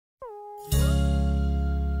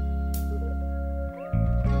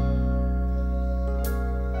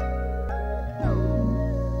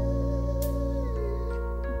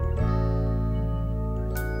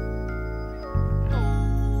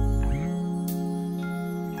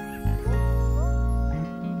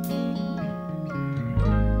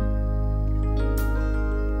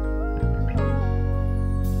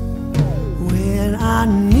I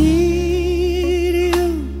need you,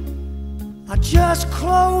 I just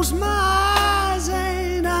close my eyes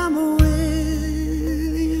and I'm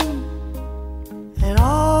with you. And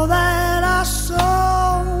all that I so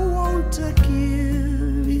want to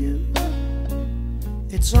give you,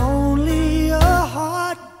 it's only a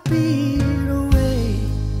heartbeat away.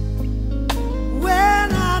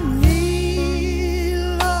 When I need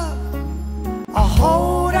love, I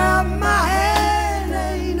hold out my hand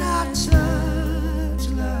and I touch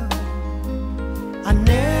love. I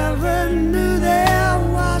never knew there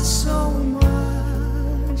was so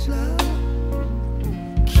much love,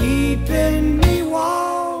 keeping me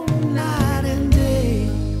warm night and day.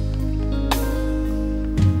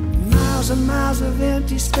 Miles and miles of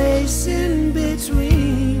empty space in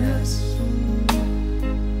between us.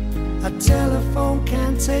 A telephone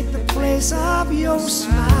can't take the place of your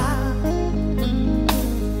smile.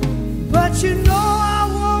 But you know I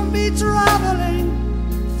won't be traveling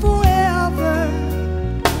forever.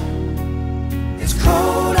 It's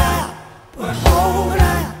cold out, but hold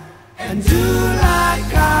out and do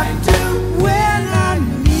like I do. When I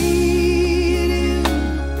need you,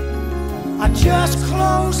 I just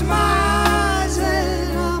close my eyes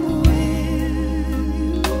and I'm with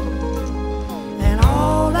you. And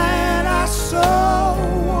all that I so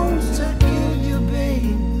want to give you,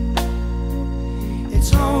 babe,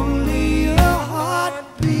 it's only a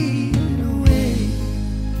heartbeat away.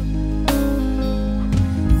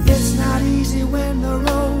 It's not easy when the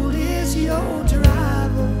road is your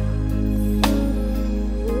driver.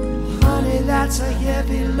 Honey, that's a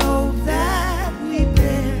heavy load that we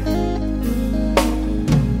bear.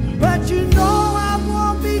 But you know I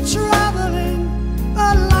won't be traveling a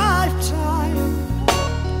lifetime.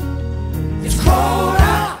 It's cold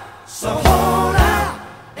out, so hold out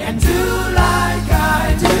and do like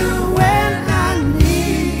I do when I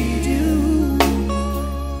need you.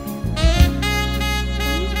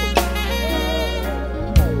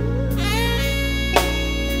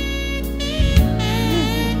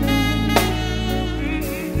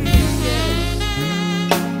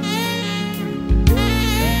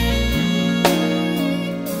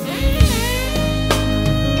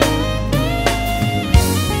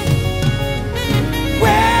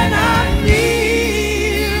 When I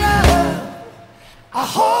need love, I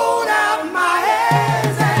hold out my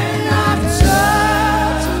hands and I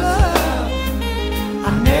touch love. I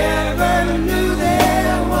never knew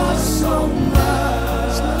there was so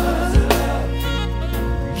much love,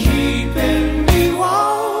 keeping me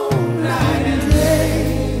warm night and day.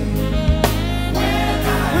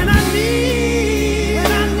 When I need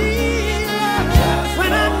love,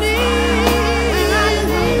 when I need,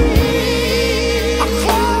 I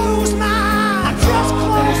close my eyes, I just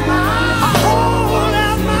close my eyes, I hold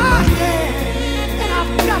out my hand, and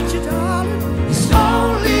I've got you, darling. It's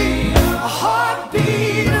only a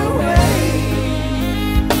heartbeat away.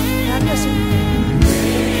 Now listen.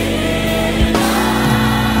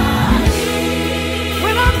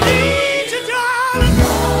 When I need you, darling,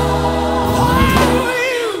 hold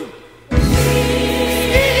you.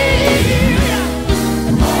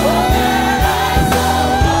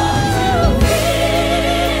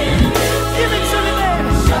 Give it to me,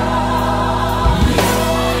 baby.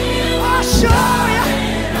 I'll show you.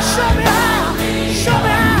 Show me how. Show me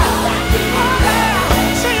how. Oh,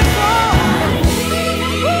 yeah. Sing it for me.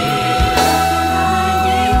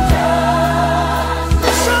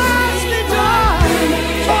 Touch me, darling,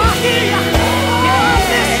 for I hear you. Oh,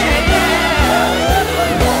 listen.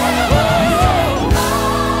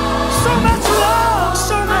 So much love,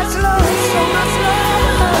 so much love, so much love.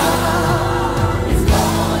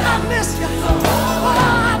 I miss you. Oh,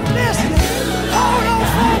 I miss you. Hold on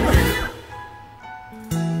for me.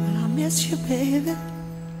 When I miss you, baby,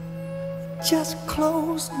 just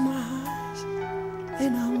close my eyes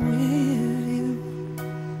and I'm with you.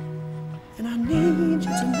 And I need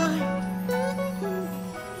you tonight.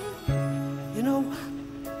 You know what?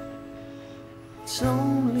 It's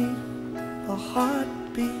only a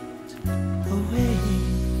heartbeat away.